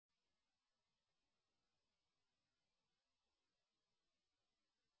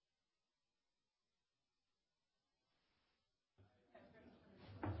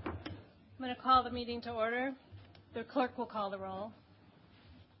I'm going to call the meeting to order. The clerk will call the roll.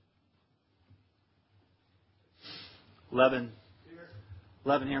 11.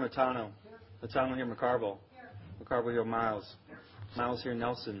 11 here, Matano. Matano here, McCarville. McCarville here, Miles. Miles here,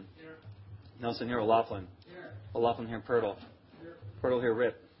 Nelson. Nelson here, O'Laughlin. O'Laughlin here, Pirtle. Pirtle here,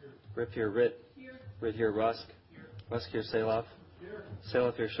 Rip. Rip here, Rit. Rit here, Rusk. Rusk here, Saloff.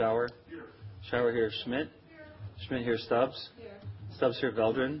 Saloff here, Shower. Shower here, Schmidt. Schmidt here, Stubbs. Stubbs here,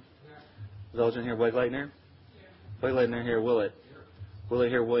 Veldrin. Veldrin here, Whiteleitner. Whiteleitner here, Willett. Willett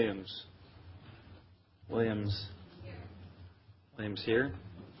here, Williams. Williams. Williams here.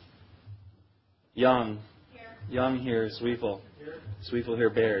 Young. Young here, Zweifel. Zweifel here,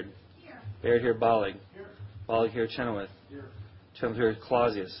 Baird. Baird here, Bollig. Bollig here, Chenoweth. Chenoweth here,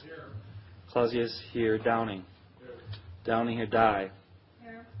 Clausius. Clausius here, Downing. Downing here, Dye.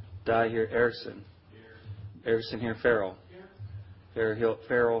 Dye here, Erickson. Erickson here, Farrell.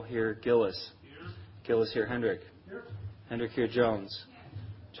 Farrell here, Gillis. Gillis here, Hendrick. Hendrick here, Jones.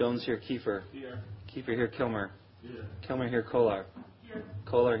 Jones here, Kiefer. Kiefer here, Kilmer. Kilmer here, Kolar.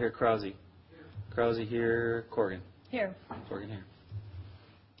 Kolar here, Krause. Krause here, Corgan. Here. Corgan here.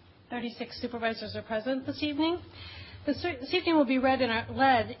 36 supervisors are present this evening. This evening will be led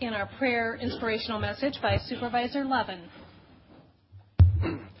in our prayer inspirational message by Supervisor Levin.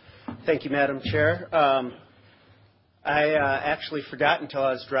 Thank you, Madam Chair. I actually forgot until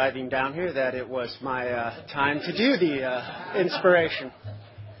I was driving down here that it was my time to do the inspiration.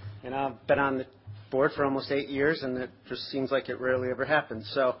 And I've been on the board for almost 8 years, and it just seems like it rarely ever happens.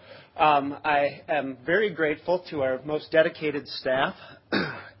 So I am very grateful to our most dedicated staff,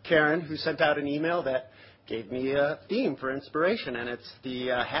 Karen, who sent out an email that gave me a theme for inspiration, and it's the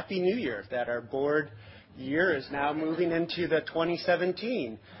Happy New Year, that our board year is now moving into the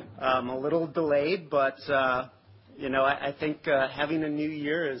 2017. A little delayed, but I think having a new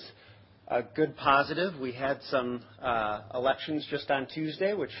year is a good positive. We had some elections just on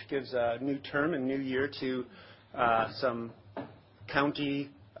Tuesday, which gives a new term and new year to some county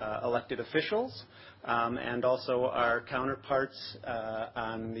elected officials and also our counterparts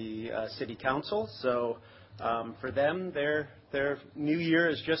on the city council. So for them, their new year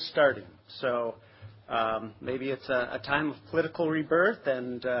is just starting. So maybe it's a time of political rebirth,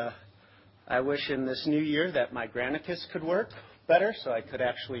 and I wish in this new year that my Granicus could work better so I could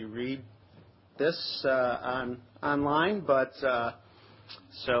actually read this online, but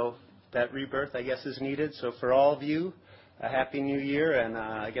so that rebirth, I guess, is needed. So for all of you, a Happy New Year and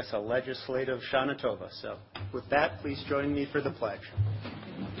I guess a legislative Shana Tova. So with that, please join me for the pledge.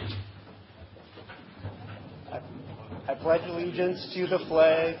 I pledge allegiance to the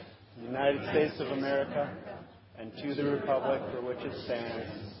flag, the United States of America, and to the republic for which it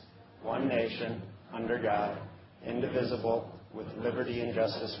stands, one nation, under God, indivisible, with liberty and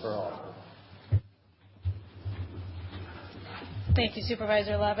justice for all. Thank you,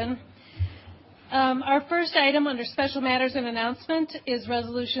 Supervisor Levin. Our first item under Special Matters and Announcement is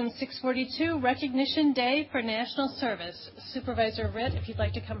Resolution 642, Recognition Day for National Service. Supervisor Ritt, if you'd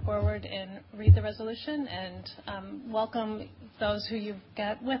like to come forward and read the resolution, and welcome those who you've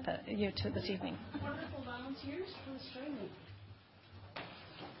got with you to this evening. Wonderful volunteers. Please join me.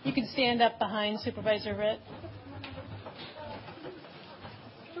 You can stand up behind Supervisor Ritt.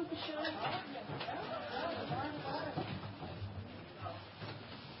 Don't be shy.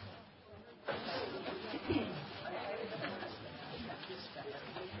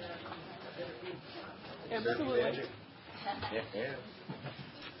 Absolutely.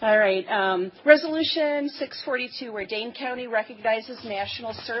 All right. Resolution 642, where Dane County recognizes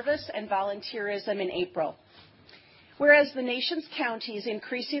national service and volunteerism in April. Whereas the nation's counties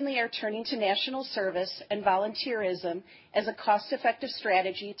increasingly are turning to national service and volunteerism as a cost-effective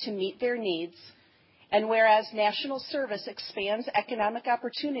strategy to meet their needs, and whereas national service expands economic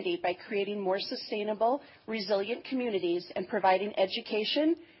opportunity by creating more sustainable, resilient communities and providing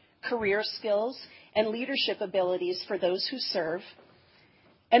education, career skills, and leadership abilities for those who serve.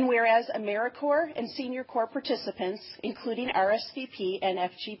 And whereas AmeriCorps and Senior Corps participants, including RSVP and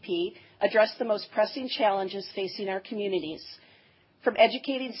FGP, address the most pressing challenges facing our communities, from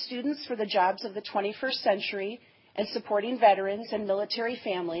educating students for the jobs of the 21st century and supporting veterans and military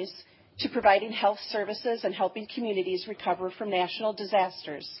families, to providing health services and helping communities recover from national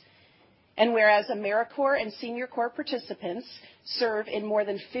disasters. And whereas AmeriCorps and Senior Corps participants serve in more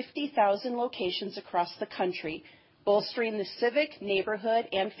than 50,000 locations across the country, bolstering the civic, neighborhood,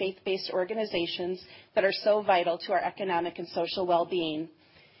 and faith-based organizations that are so vital to our economic and social well-being.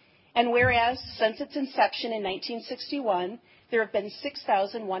 And whereas since its inception in 1961, there have been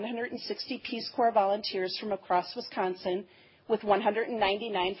 6,160 Peace Corps volunteers from across Wisconsin, with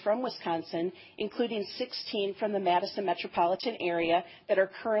 199 from Wisconsin, including 16 from the Madison metropolitan area that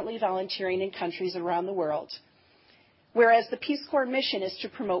are currently volunteering in countries around the world. Whereas the Peace Corps mission is to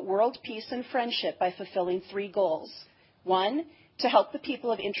promote world peace and friendship by fulfilling 3 goals. 1, to help the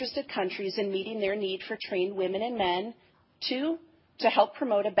people of interested countries in meeting their need for trained women and men. 2, to help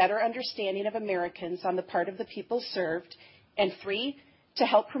promote a better understanding of Americans on the part of the people served. And 3, to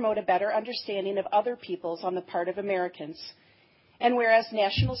help promote a better understanding of other peoples on the part of Americans. And whereas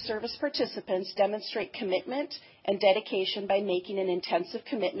national service participants demonstrate commitment and dedication by making an intensive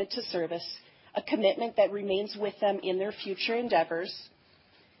commitment to service, a commitment that remains with them in their future endeavors.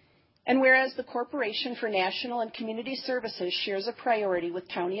 And whereas the Corporation for National and Community Services shares a priority with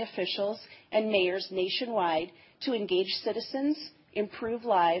county officials and mayors nationwide to engage citizens, improve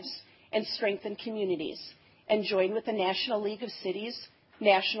lives, and strengthen communities, and join with the National League of Cities,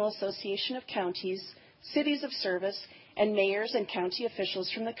 National Association of Counties, Cities of Service, and mayors and county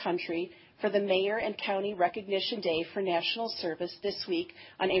officials from the country for the Mayor and County Recognition Day for National Service this week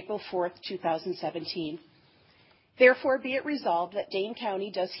on April 4th, 2017. Therefore, be it resolved that Dane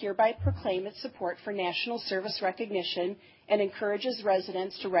County does hereby proclaim its support for national service recognition and encourages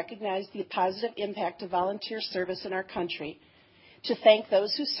residents to recognize the positive impact of volunteer service in our country, to thank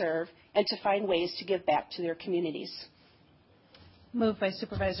those who serve, and to find ways to give back to their communities. Moved by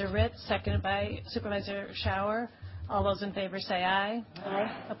Supervisor Ritz, seconded by Supervisor Schauer. All those in favor say aye.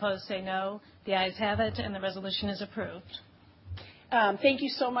 Aye. Opposed say no. The ayes have it, and the resolution is approved. Thank you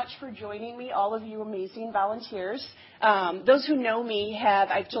so much for joining me, all of you amazing volunteers. Those who know me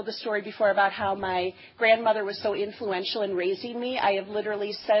I've told the story before about how my grandmother was so influential in raising me. I have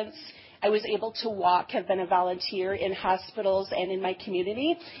literally, since I was able to walk, have been a volunteer in hospitals and in my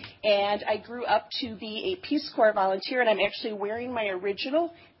community. And I grew up to be a Peace Corps volunteer, and I'm actually wearing my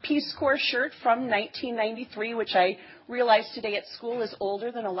original Peace Corps shirt from 1993, which I realized today at school is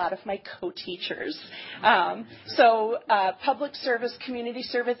older than a lot of my co-teachers. Public service, community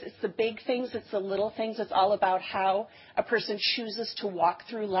service, it's the big things, it's the little things. It's all about how a person chooses to walk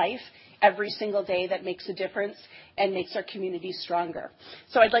through life every single day that makes a difference and makes our community stronger.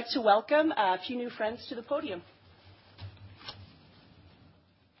 So I'd like to welcome a few new friends to the podium.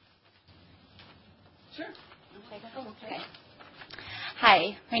 Sure. Okay.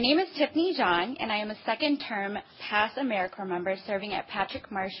 Hi, my name is Tiffany John, and I am a second-term PASS AmeriCorps member serving at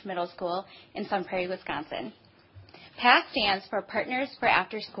Patrick Marsh Middle School in Sun Prairie, Wisconsin. PASS stands for Partners for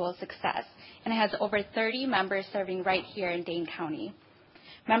After School Success, and it has over 30 members serving right here in Dane County.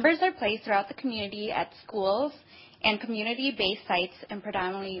 Members are placed throughout the community at schools and community-based sites in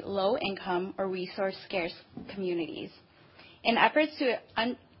predominantly low-income or resource-scarce communities. In efforts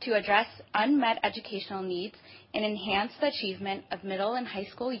to address unmet educational needs and enhance the achievement of middle and high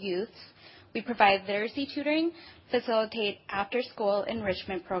school youths, we provide literacy tutoring, facilitate after-school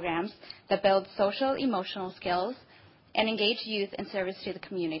enrichment programs that build social-emotional skills, and engage youth in service to the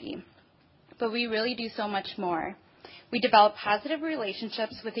community. But we really do so much more. We develop positive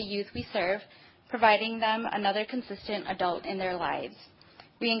relationships with the youth we serve, providing them another consistent adult in their lives.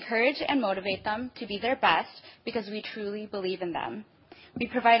 We encourage and motivate them to be their best because we truly believe in them. We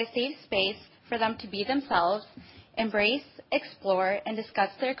provide a safe space for them to be themselves, embrace, explore, and discuss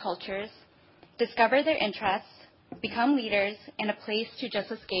their cultures, discover their interests, become leaders, and a place to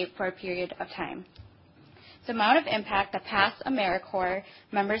just escape for a period of time. The amount of impact that PASS AmeriCorps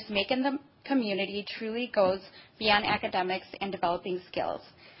members make in the community truly goes beyond academics and developing skills.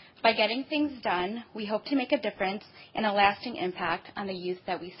 By getting things done, we hope to make a difference and a lasting impact on the youth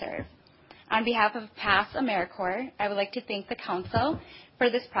that we serve. On behalf of PASS AmeriCorps, I would like to thank the Council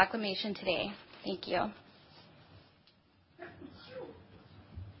for this proclamation today. Thank you.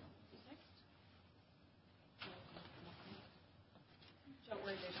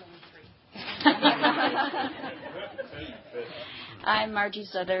 I'm Margie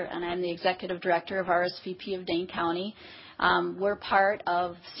Sutter, and I'm the Executive Director of RSVP of Dane County. We're part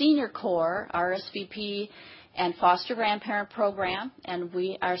of Senior Corps, RSVP, and Foster Grandparent Program, and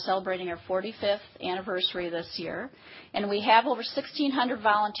we are celebrating our 45th anniversary this year. And we have over 1,600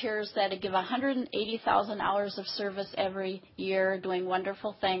 volunteers that give 180,000 hours of service every year, doing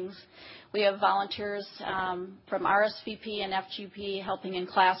wonderful things. We have volunteers from RSVP and FGP helping in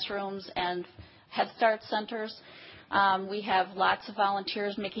classrooms and Head Start centers. We have lots of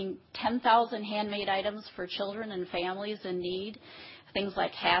volunteers making 10,000 handmade items for children and families in need, things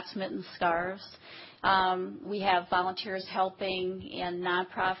like hats, mittens, scarves. We have volunteers helping in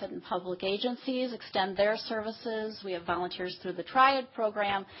nonprofit and public agencies extend their services. We have volunteers through the Triad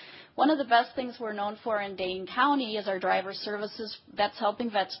program. One of the best things we're known for in Dane County is our driver services Vets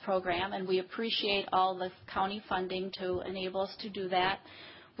Helping Vets program, and we appreciate all the county funding to enable us to do that.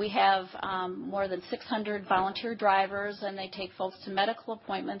 We have more than 600 volunteer drivers, and they take folks to medical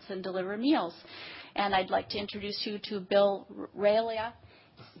appointments and deliver meals. And I'd like to introduce you to Bill Relia.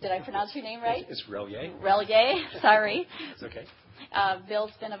 Did I pronounce your name right? It's Relier. Relier, sorry. It's okay.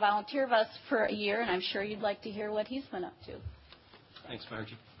 Bill's been a volunteer of us for a year, and I'm sure you'd like to hear what he's been up to. Thanks,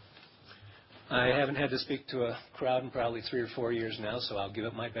 Margie. I haven't had to speak to a crowd in probably 3 or 4 years now, so I'll give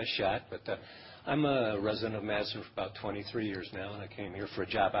it my best shot. But I'm a resident of Madison for about 23 years now, and I came here for a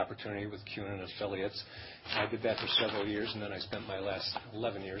job opportunity with CUNA Affiliates. I did that for several years, and then I spent my last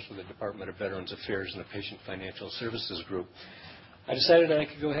 11 years with the Department of Veterans Affairs and the Patient Financial Services Group. I decided I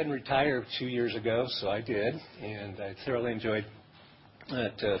could go ahead and retire 2 years ago, so I did, and I thoroughly enjoyed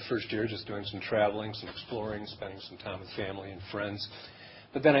that first year, just doing some traveling, some exploring, spending some time with family and friends.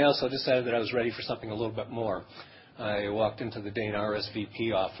 But then I also decided that I was ready for something a little bit more. I walked into the Dane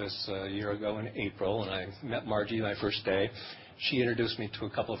RSVP office a year ago in April, and I met Margie my first day. She introduced me to a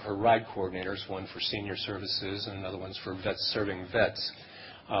couple of her ride coordinators, one for senior services and another one's for vets serving vets.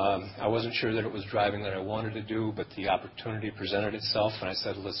 I wasn't sure that it was driving that I wanted to do, but the opportunity presented itself, and I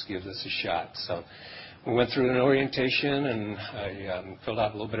said, let's give this a shot. So we went through an orientation, and I filled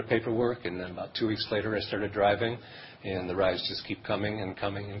out a little bit of paperwork, and then about 2 weeks later I started driving, and the rides just keep coming and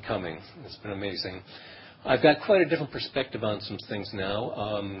coming and coming. It's been amazing. I've got quite a different perspective on some things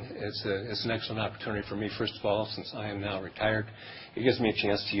now. It's an excellent opportunity for me, first of all, since I am now retired. It gives me a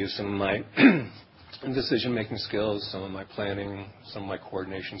chance to use some of my decision-making skills, some of my planning, some of my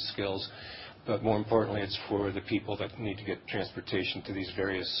coordination skills. But more importantly, it's for the people that need to get transportation to these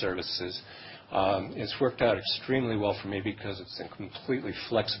various services. It's worked out extremely well for me because it's completely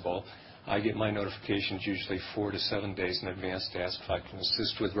flexible. I get my notifications usually 4 to 7 days in advance to ask if I can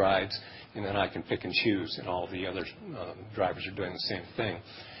assist with rides, and then I can pick and choose, and all the other drivers are doing the same thing.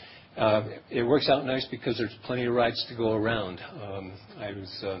 It works out nice because there's plenty of rides to go around.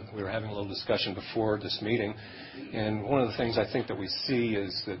 We were having a little discussion before this meeting, and one of the things I think that we see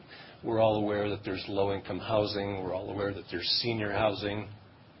is that we're all aware that there's low-income housing. We're all aware that there's senior housing.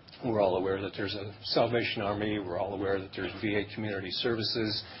 We're all aware that there's a Salvation Army. We're all aware that there's VA community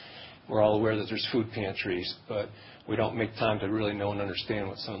services. We're all aware that there's food pantries, but we don't make time to really know and understand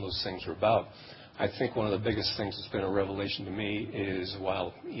what some of those things are about. I think one of the biggest things that's been a revelation to me is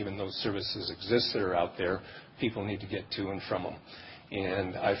while even those services exist that are out there, people need to get to and from them.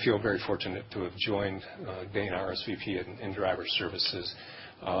 And I feel very fortunate to have joined Dane RSVP in driver services.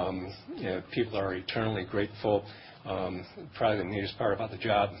 People are eternally grateful. Probably the neatest part about the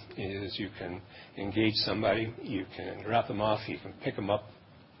job is you can engage somebody, you can drop them off, you can pick them up,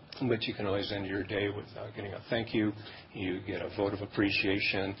 but you can always end your day with getting a thank you, you get a vote of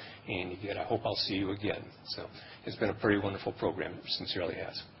appreciation, and you get a hope I'll see you again. So it's been a pretty wonderful program. It sincerely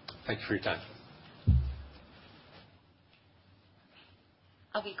has. Thank you for your time.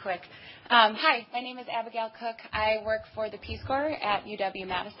 I'll be quick. Hi, my name is Abigail Cook. I work for the Peace Corps at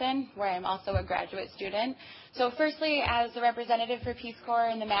UW-Madison, where I'm also a graduate student. So firstly, as a representative for Peace Corps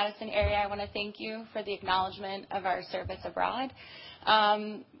in the Madison area, I want to thank you for the acknowledgement of our service abroad.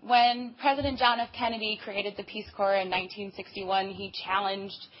 When President John F. Kennedy created the Peace Corps in 1961, he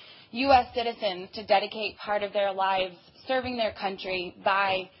challenged U.S. citizens to dedicate part of their lives serving their country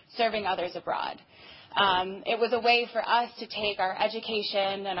by serving others abroad. It was a way for us to take our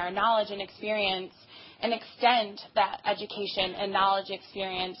education and our knowledge and experience and extend that education and knowledge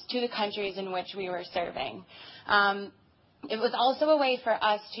experience to the countries in which we were serving. It was also a way for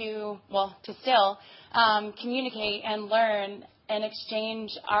us to still communicate and learn and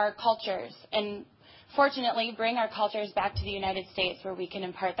exchange our cultures and fortunately bring our cultures back to the United States where we can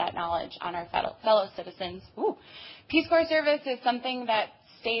impart that knowledge on our fellow citizens. Peace Corps service is something that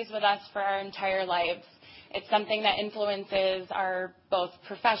stays with us for our entire lives. It's something that influences our both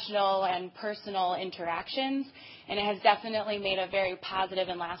professional and personal interactions, and it has definitely made a very positive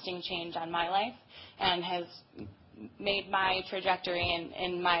and lasting change on my life and has made my trajectory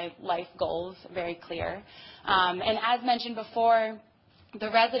and my life goals very clear. And as mentioned before, the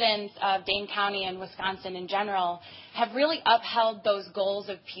residents of Dane County and Wisconsin in general have really upheld those goals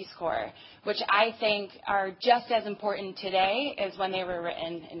of Peace Corps, which I think are just as important today as when they were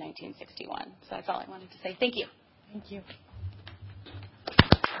written in 1961. So that's all I wanted to say. Thank you. Thank you.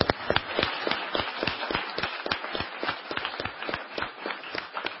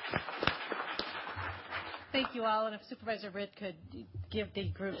 Thank you all, and if Supervisor Ritt could give the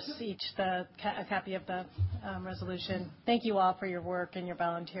groups each a copy of the resolution. Thank you all for your work and your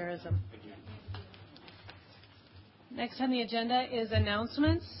volunteerism. Thank you. Next on the agenda is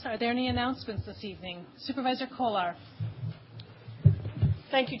announcements. Are there any announcements this evening? Supervisor Kolar.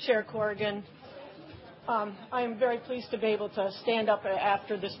 Thank you, Chair Corrigan. I am very pleased to be able to stand up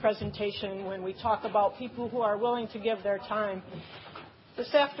after this presentation when we talk about people who are willing to give their time.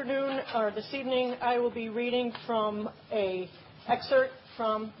 This afternoon, or this evening, I will be reading from an excerpt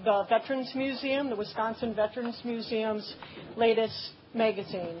from the Veterans Museum, the Wisconsin Veterans Museum's latest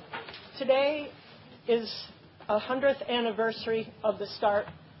magazine. Today is a 100th anniversary of the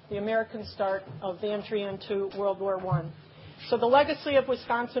American start of the entry into World War I. So the legacy of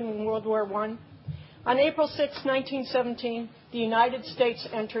Wisconsin in World War I. On April 6, 1917, the United States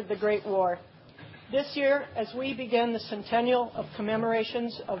entered the Great War. This year, as we begin the centennial of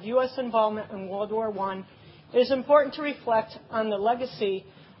commemorations of U.S. involvement in World War I, it is important to reflect on the legacy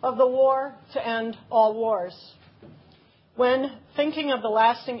of the war to end all wars. When thinking of the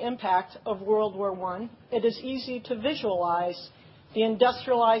lasting impact of World War I, it is easy to visualize the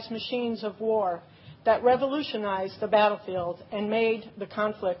industrialized machines of war that revolutionized the battlefield and made the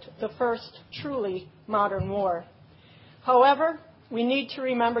conflict the first truly modern war. However, we need to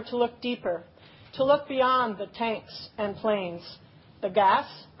remember to look deeper, to look beyond the tanks and planes, the gas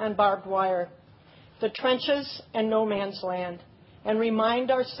and barbed wire, the trenches and no man's land, and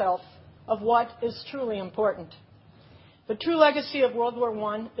remind ourselves of what is truly important. The true legacy of World War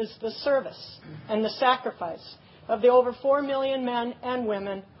I is the service and the sacrifice of the over 4 million men and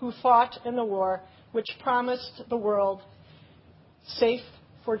women who fought in the war, which promised the world safe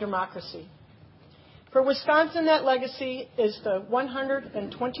for democracy. For Wisconsin, that legacy is the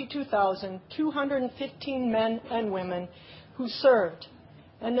 122,215 men and women who served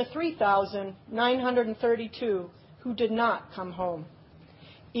and the 3,932 who did not come home.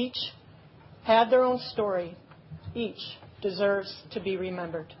 Each had their own story. Each deserves to be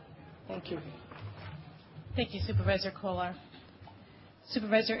remembered. Thank you. Thank you, Supervisor Kolar.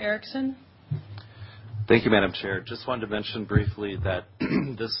 Supervisor Erickson. Thank you, Madam Chair. Just wanted to mention briefly that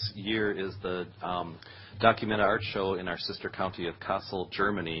this year is the Documenta Art Show in our sister county of Kassel,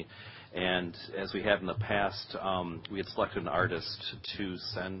 Germany. And as we have in the past, we had selected an artist to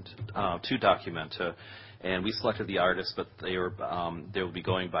send to Documenta. And we selected the artist, but they will be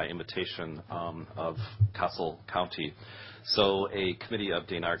going by invitation of Kassel County. So a committee of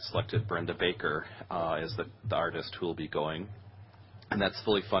Dane Art selected Brenda Baker as the artist who will be going. And that's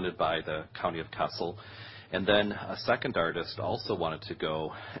fully funded by the County of Kassel. And then a second artist also wanted to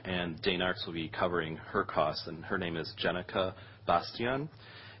go, and Dane Arts will be covering her costs, and her name is Jenica Bastian.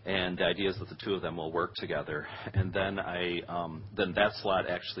 And the idea is that the two of them will work together. And then then that slot,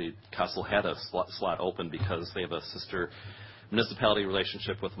 actually, Kassel had a slot open because they have a sister municipality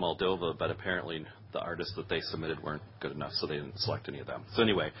relationship with Moldova, but apparently the artists that they submitted weren't good enough, so they didn't select any of them. So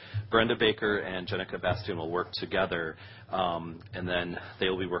anyway, Brenda Baker and Jenica Bastian will work together, and then they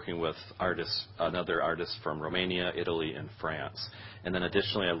will be working with another artist from Romania, Italy, and France. And then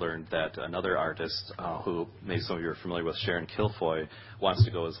additionally, I learned that another artist, who maybe some of you are familiar with, Sharon Kilfoy, wants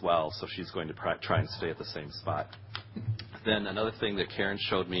to go as well, so she's going to try and stay at the same spot. Then another thing that Karen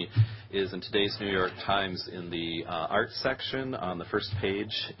showed me is in today's New York Times, in the art section on the first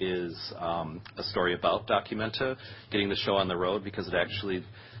page is a story about Documenta getting the show on the road, because it actually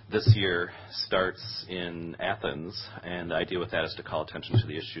this year starts in Athens, and the idea with that is to call attention to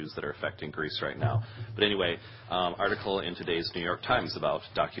the issues that are affecting Greece right now. But anyway, article in today's New York Times about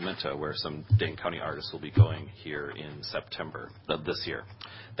Documenta, where some Dane County artists will be going here in September of this year.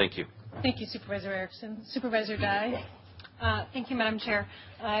 Thank you. Thank you, Supervisor Erickson. Supervisor Dye. Thank you, Madam Chair.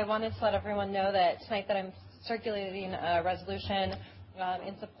 I wanted to let everyone know that tonight that I'm circulating a resolution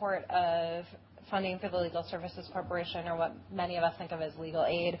in support of funding for the Legal Services Corporation, or what many of us think of as legal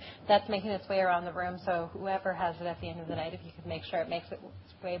aid. That's making its way around the room, so whoever has it at the end of the night, if you could make sure it makes its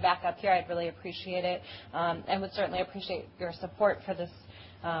way back up here, I'd really appreciate it, and would certainly appreciate your support for this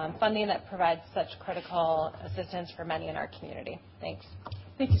funding that provides such critical assistance for many in our community. Thanks.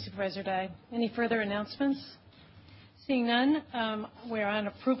 Thank you, Supervisor Dye. Any further announcements? Seeing none, we're on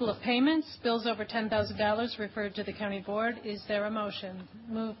approval of payments. Bills over $10,000 referred to the County Board. Is there a motion?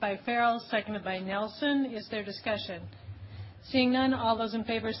 Moved by Farrell, seconded by Nelson. Is there discussion? Seeing none, all those in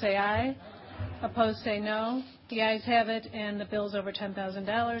favor say aye. Opposed say no. The ayes have it, and the bills over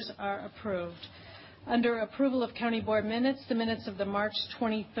 $10,000 are approved. Under approval of County Board minutes, the minutes of the March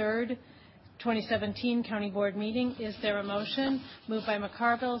 23rd, 2017 County Board meeting. Is there a motion? Moved by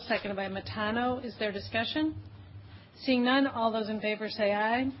McCarville, seconded by Matano. Is there discussion? Seeing none, all those in favor say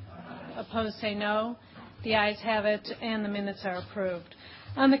aye. Opposed say no. The ayes have it, and the minutes are approved.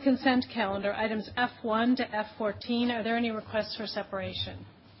 On the consent calendar, items F1 to F14, are there any requests for separation?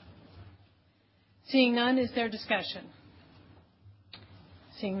 Seeing none, is there discussion?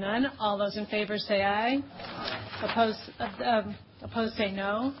 Seeing none, all those in favor say aye. Opposed say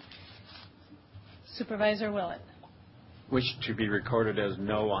no. Supervisor Willett. Wish to be recorded as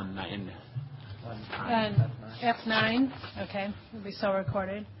no on 9. F9, okay, will be so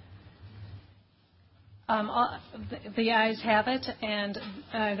recorded. The ayes have it, and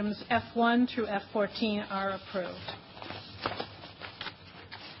items F1 through F14 are approved.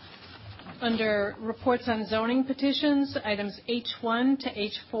 Under reports on zoning petitions, items H1 to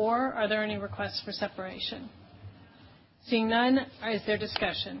H4, are there any requests for separation? Seeing none, is there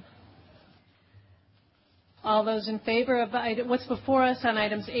discussion? All those in favor of what's before us on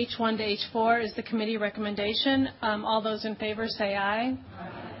items H1 to H4 is the committee recommendation. All those in favor say aye.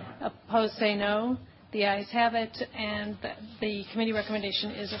 Opposed say no. The ayes have it, and the committee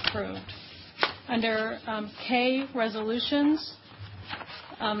recommendation is approved. Under K, resolutions,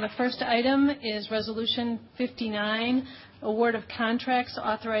 the first item is Resolution 59, award of contracts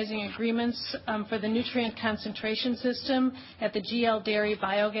authorizing agreements for the nutrient concentration system at the GL Dairy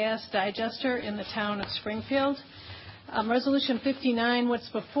Biogas Digester in the town of Springfield. Resolution 59, what's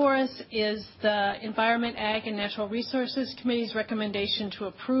before us is the Environment, Ag, and Natural Resources Committee's recommendation to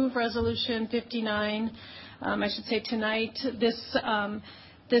approve Resolution 59. I should say tonight, this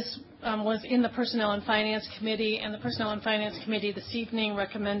was in the Personnel and Finance Committee, and the Personnel and Finance Committee this evening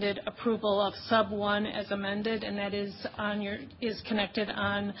recommended approval of Sub 1 as amended, and that is connected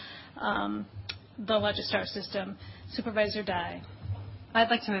on the Legistar system. Supervisor Dye. I'd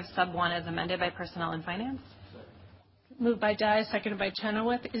like to move Sub 1 as amended by Personnel and Finance. Moved by Dye, seconded by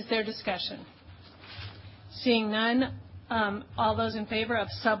Chenoweth. Is there discussion? Seeing none, all those in favor of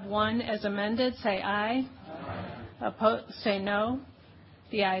Sub 1 as amended, say aye. Opposed, say no.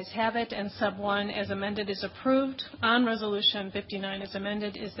 The ayes have it, and Sub 1 as amended is approved. On Resolution 59 as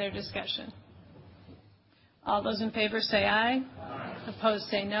amended, is there discussion? All those in favor say aye. Opposed,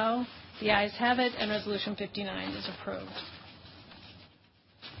 say no. The ayes have it, and Resolution 59 is approved.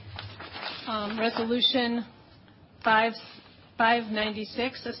 Resolution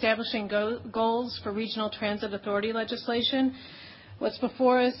 596, establishing goals for regional transit authority legislation. What's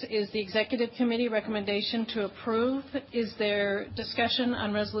before us is the Executive Committee recommendation to approve. Is there discussion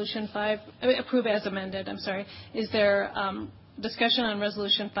on Resolution 5, approve as amended, I'm sorry. Is there discussion on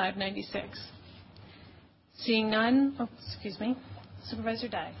Resolution 596? Seeing none, Supervisor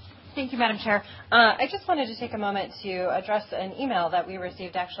Dye. Thank you, Madam Chair. I just wanted to take a moment to address an email that we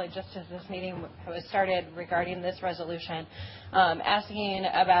received actually just as this meeting was started regarding this resolution, asking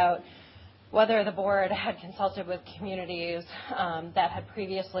about whether the board had consulted with communities that had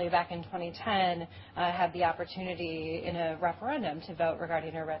previously, back in 2010, had the opportunity in a referendum to vote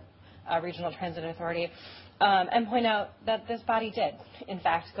regarding a regional transit authority, and point out that this body did, in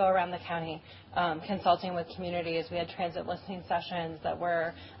fact, go around the county consulting with communities. We had transit listening sessions that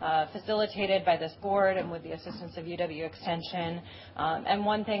were facilitated by this board and with the assistance of UW Extension. And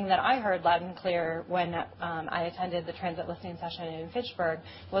one thing that I heard loud and clear when I attended the transit listening session in Fitchburg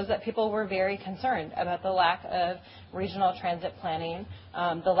was that people were very concerned about the lack of regional transit planning,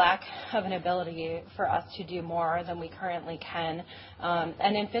 the lack of an ability for us to do more than we currently can.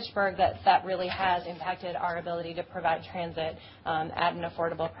 And in Fitchburg, that really has impacted our ability to provide transit at an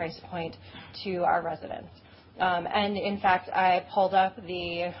affordable price point to our residents. And in fact, I pulled up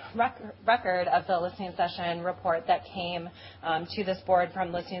the record of the listening session report that came to this board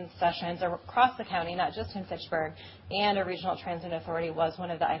from listening sessions across the county, not just in Fitchburg, and a regional transit authority was one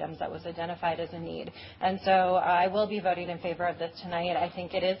of the items that was identified as a need. And so I will be voting in favor of this tonight. I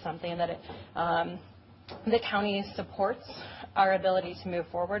think it is something that the county supports our ability to move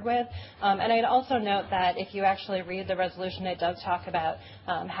forward with. And I'd also note that if you actually read the resolution, it does talk about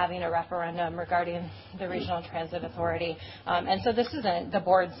having a referendum regarding the Regional Transit Authority. And so this isn't the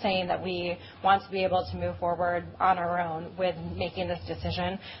board saying that we want to be able to move forward on our own with making this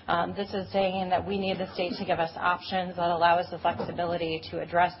decision. This is saying that we need the state to give us options that allow us the flexibility to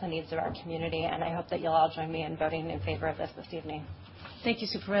address the needs of our community. And I hope that you'll all join me in voting in favor of this evening. Thank you,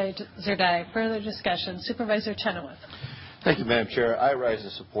 Supervisor Dye. Further discussion. Supervisor Chenoweth. Thank you, Madam Chair. I rise in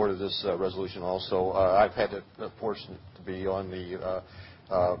support of this resolution also. I've had the fortune to be on the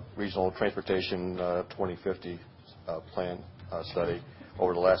Regional Transportation 2050 plan study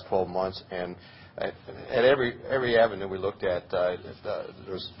over the last 12 months. And at every avenue we looked at,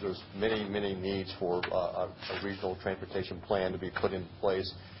 there's many needs for a regional transportation plan to be put in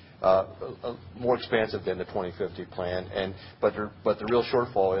place. more expansive than the 2050 plan, but the real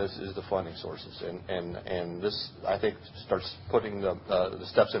shortfall is the funding sources, and this, I think, starts putting the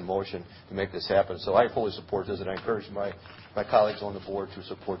steps in motion to make this happen. So I fully support this, and I encourage my colleagues on the board to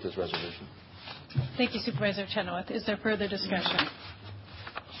support this resolution. Thank you, Supervisor Chenoweth. Is there further discussion?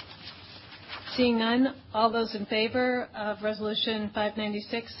 Seeing none, all those in favor of Resolution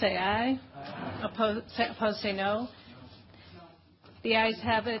 596 say aye. Opposed say no. The ayes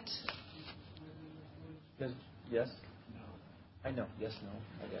have it. Yes? I know. Yes, no.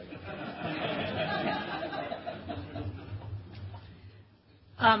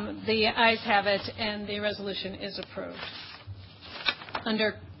 The ayes have it, and the resolution is approved.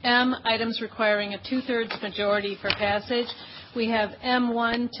 Under M, items requiring a two-thirds majority for passage, we have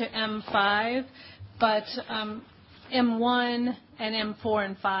M1 to M5, but M1 and M4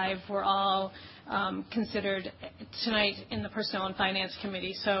 and 5 were all considered tonight in the Personnel and Finance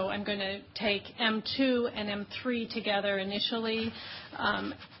Committee. So I'm going to take M2 and M3 together initially,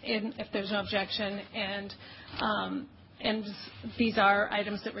 if there's no objection, and these are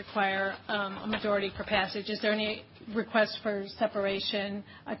items that require a majority for passage. Is there any request for separation,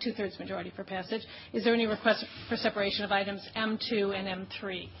 a two-thirds majority for passage? Is there any request for separation of items M2 and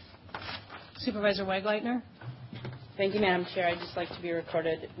M3? Supervisor Wegleitner? Thank you, Madam Chair. I'd just like to be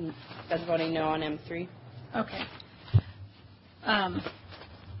recorded as voting no on M3. Okay. On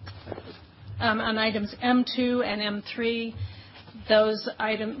items M2 and M3, those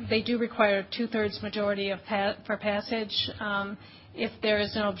items, they do require a two-thirds majority for passage. If there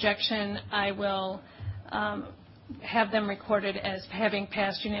is no objection, I will have them recorded as having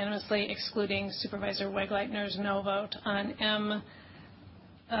passed unanimously, excluding Supervisor Wegleitner's no vote on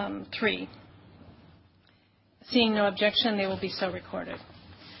M3. Seeing no objection, they will be so recorded.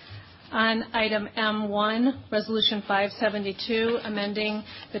 On item M1, Resolution 572, amending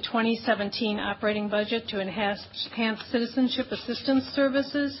the 2017 operating budget to enhance citizenship assistance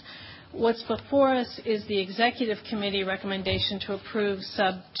services. What's before us is the Executive Committee recommendation to approve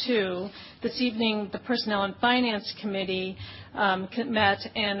Sub 2. This evening, the Personnel and Finance Committee met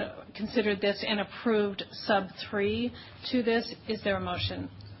and considered this and approved Sub 3 to this. Is there a motion?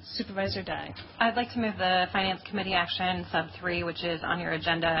 Supervisor Dye. I'd like to move the Finance Committee action Sub 3, which is on your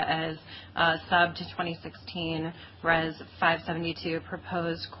agenda as Sub to 2016 Res 572,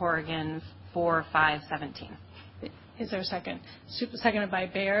 proposed Corrigan 4517. Is there a second? Seconded by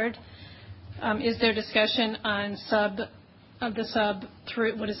Baird. Is there discussion on Sub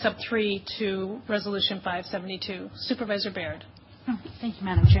 3? What is Sub 3 to Resolution 572? Supervisor Baird. Thank you,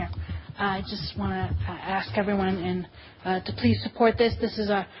 Madam Chair. I just want to ask everyone to please support this. This is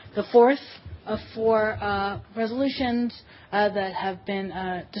the fourth of four resolutions that have been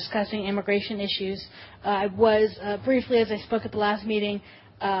discussing immigration issues. I was briefly, as I spoke at the last meeting,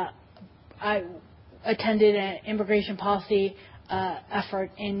 I attended an immigration policy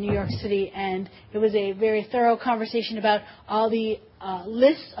effort in New York City, and it was a very thorough conversation about all the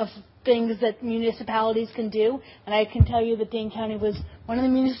lists of things that municipalities can do, and I can tell you that Dane County was one of the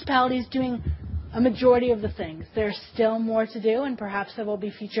municipalities doing a majority of the things. There's still more to do, and perhaps there will be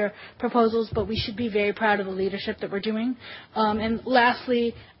future proposals, but we should be very proud of the leadership that we're doing. And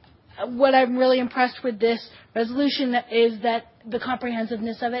lastly, what I'm really impressed with this resolution is that the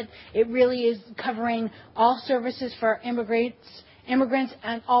comprehensiveness of it. It really is covering all services for immigrants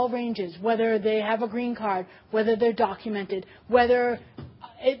and all ranges, whether they have a green card, whether they're documented, whether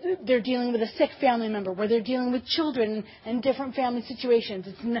they're dealing with a sick family member, where they're dealing with children and different family situations.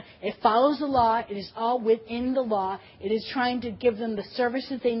 It follows the law. It is all within the law. It is trying to give them the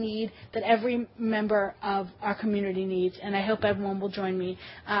services they need that every member of our community needs. And I hope everyone will join me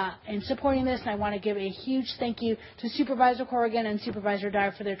in supporting this. And I want to give a huge thank you to Supervisor Corrigan and Supervisor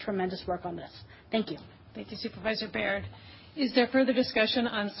Dyer for their tremendous work on this. Thank you. Thank you, Supervisor Baird. Is there further discussion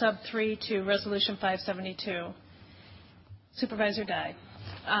on Sub 3 to Resolution 572? Supervisor Dye.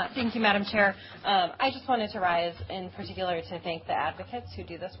 Thank you, Madam Chair. I just wanted to rise in particular to thank the advocates who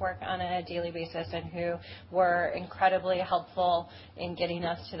do this work on a daily basis and who were incredibly helpful in getting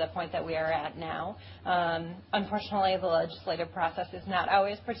us to the point that we are at now. Unfortunately, the legislative process is not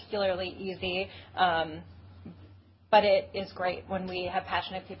always particularly easy, but it is great when we have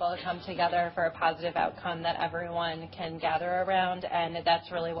passionate people who come together for a positive outcome that everyone can gather around, and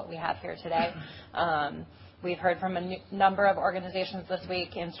that's really what we have here today. We've heard from a number of organizations this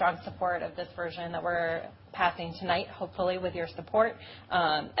week in strong support of this version that we're passing tonight, hopefully with your support.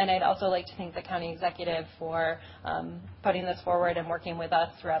 And I'd also like to thank the county executive for putting this forward and working with us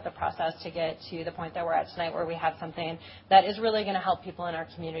throughout the process to get to the point that we're at tonight, where we have something that is really going to help people in our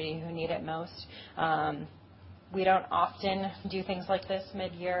community who need it most. We don't often do things like this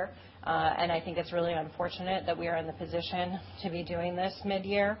mid-year, and I think it's really unfortunate that we are in the position to be doing this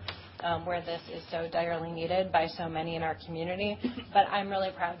mid-year, where this is so direly needed by so many in our community. But I'm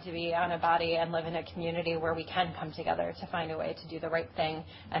really proud to be on a body and live in a community where we can come together to find a way to do the right thing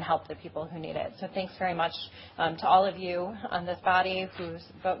and help the people who need it. So thanks very much to all of you on this body who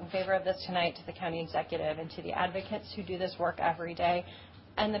vote in favor of this tonight, to the county executive, and to the advocates who do this work every day,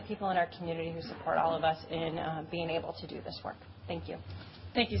 and the people in our community who support all of us in being able to do this work. Thank you.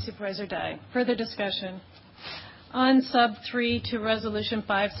 Thank you, Supervisor Dye. Further discussion? On sub 3 to resolution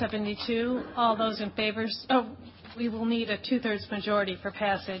 572, all those in favor, we will need a 2/3 majority for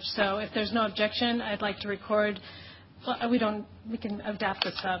passage. So if there's no objection, I'd like to record, we can adopt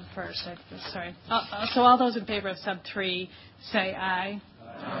the sub first. Sorry. So all those in favor of sub 3 say aye.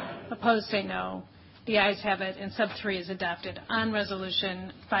 Aye. Opposed say no. The ayes have it, and sub 3 is adopted. On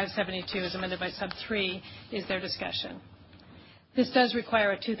resolution 572 as amended by sub 3, is there discussion? This does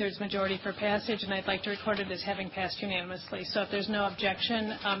require a 2/3 majority for passage, and I'd like to record it as having passed unanimously. So if there's no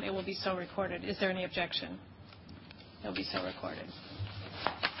objection, it will be so recorded. Is there any objection? It will be so recorded.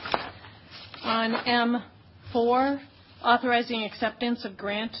 On M4, authorizing acceptance of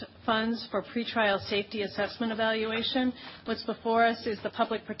grant funds for pretrial safety assessment evaluation. What's before us is the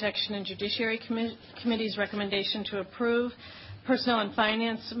Public Protection and Judiciary Committee's recommendation to approve. Personnel and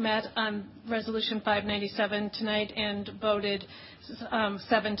Finance met on Resolution 597 tonight and voted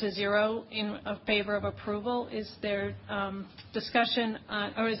 7-0 in favor of approval. Is there discussion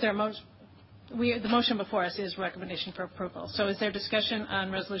or is there a motion? The motion before us is recommendation for approval. So is there discussion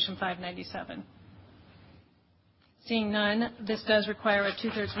on Resolution 597? Seeing none, this does require a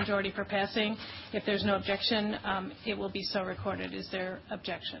 2/3 majority for passing. If there's no objection, it will be so recorded. Is there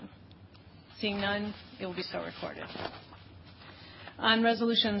objection? Seeing none, it will be so recorded. On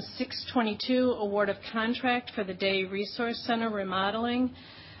Resolution 622, award of contract for the Day Resource Center remodeling.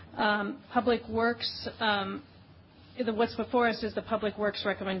 Public Works, what's before us is the Public Works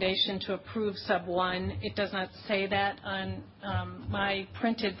recommendation to approve sub 1. It does not say that on my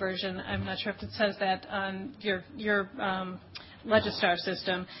printed version. I'm not sure if it says that on your Legistar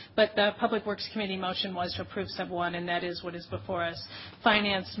system, but the Public Works Committee motion was to approve sub 1, and that is what is before us.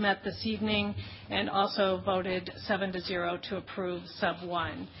 Finance met this evening and also voted 7-0 to approve sub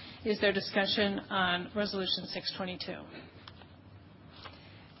 1. Is there discussion on Resolution 622?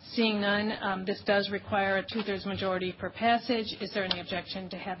 Seeing none, this does require a 2/3 majority for passage. Is there any objection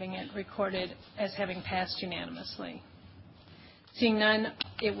to having it recorded as having passed unanimously? Seeing none,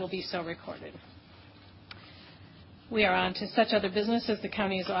 it will be so recorded. We are on to such other business as the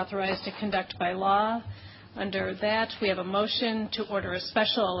county is authorized to conduct by law. Under that, we have a motion to order a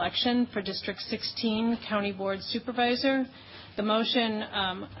special election for District 16 County Board Supervisor. The motion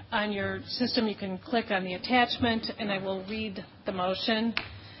on your system, you can click on the attachment, and I will read the motion.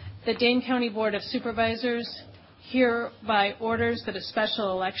 The Dane County Board of Supervisors hereby orders that a special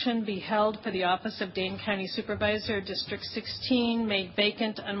election be held for the office of Dane County Supervisor, District 16, made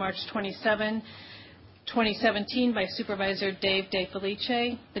vacant on March 27, 2017 by Supervisor Dave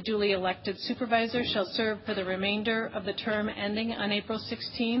DeFelice. The duly elected supervisor shall serve for the remainder of the term ending on April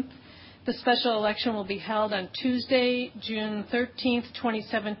 16th. The special election will be held on Tuesday, June 13th,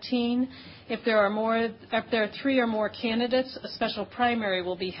 2017. If there are 3 or more candidates, a special primary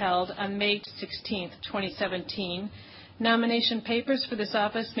will be held on May 16th, 2017. Nomination papers for this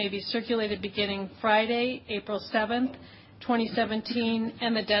office may be circulated beginning Friday, April 7th, 2017,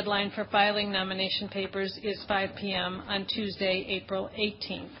 and the deadline for filing nomination papers is 5 p.m. on Tuesday, April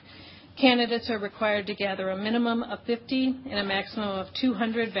 18th. Candidates are required to gather a minimum of 50 and a maximum of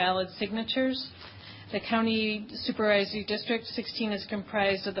 200 valid signatures. The County Supervisory District 16 is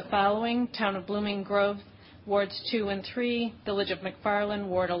comprised of the following: Town of Blooming Grove, Wards 2 and 3, Village of McFarland,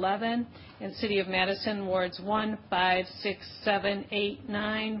 Ward 11, and City of Madison, Wards 1, 5, 6, 7, 8,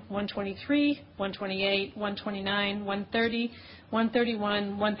 9, 123, 128, 129, 130,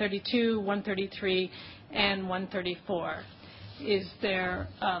 131, 132, 133, and 134. Is there,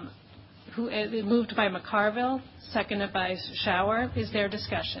 moved by McCarville, seconded by Schauer. Is there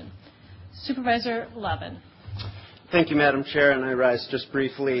discussion? Supervisor Levin. Thank you, Madam Chair, and I rise just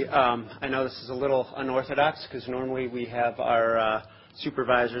briefly. I know this is a little unorthodox because normally we have our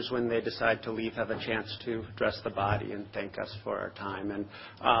supervisors, when they decide to leave, have a chance to address the body and thank us for our time. And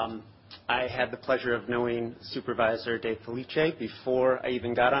I had the pleasure of knowing Supervisor Dave Felice before I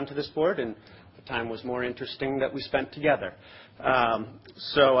even got onto this board, and the time was more interesting that we spent together.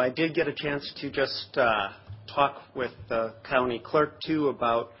 So I did get a chance to just talk with the county clerk, too,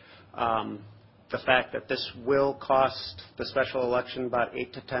 about the fact that this will cost the special election about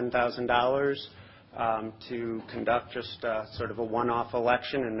 $8,000 to $10,000 to conduct just sort of a one-off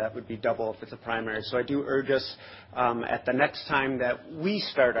election, and that would be double if it's a primary. So I do urge us at the next time that we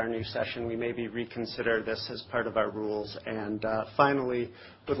start our new session, we maybe reconsider this as part of our rules. And finally,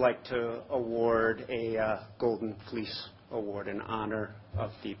 would like to award a Golden Fleece Award in honor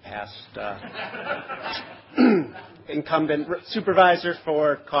of the past incumbent supervisor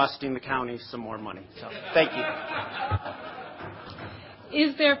for costing the county some more money. So thank you.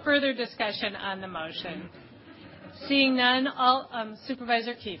 Is there further discussion on the motion? Seeing none,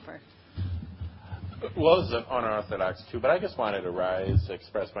 Supervisor Kiefer. Well, this is an unorthodox too, but I just wanted to rise,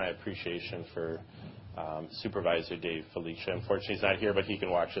 express my appreciation for Supervisor Dave Felicia. Unfortunately, he's not here, but he can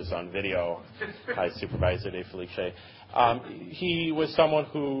watch this on video. Hi, Supervisor Dave Felicia. He was someone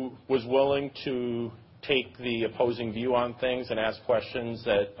who was willing to take the opposing view on things and ask questions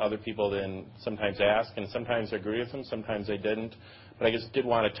that other people didn't sometimes ask, and sometimes agree with him, sometimes they didn't. But I just did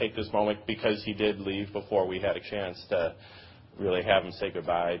want to take this moment because he did leave before we had a chance to really have him say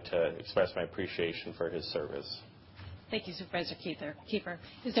goodbye, to express my appreciation for his service. Thank you, Supervisor Kiefer.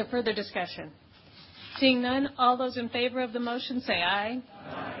 Is there further discussion? Seeing none, all those in favor of the motion say aye.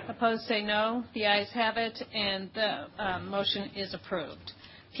 Aye. Opposed say no. The ayes have it, and the motion is approved.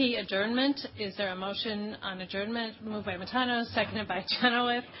 P, adjournment. Is there a motion on adjournment? Moved by Matano, seconded by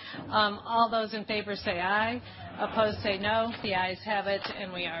Chenoweth. All those in favor say aye. Opposed say no. The ayes have it,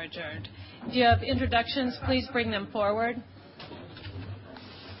 and we are adjourned. If you have introductions, please bring them forward.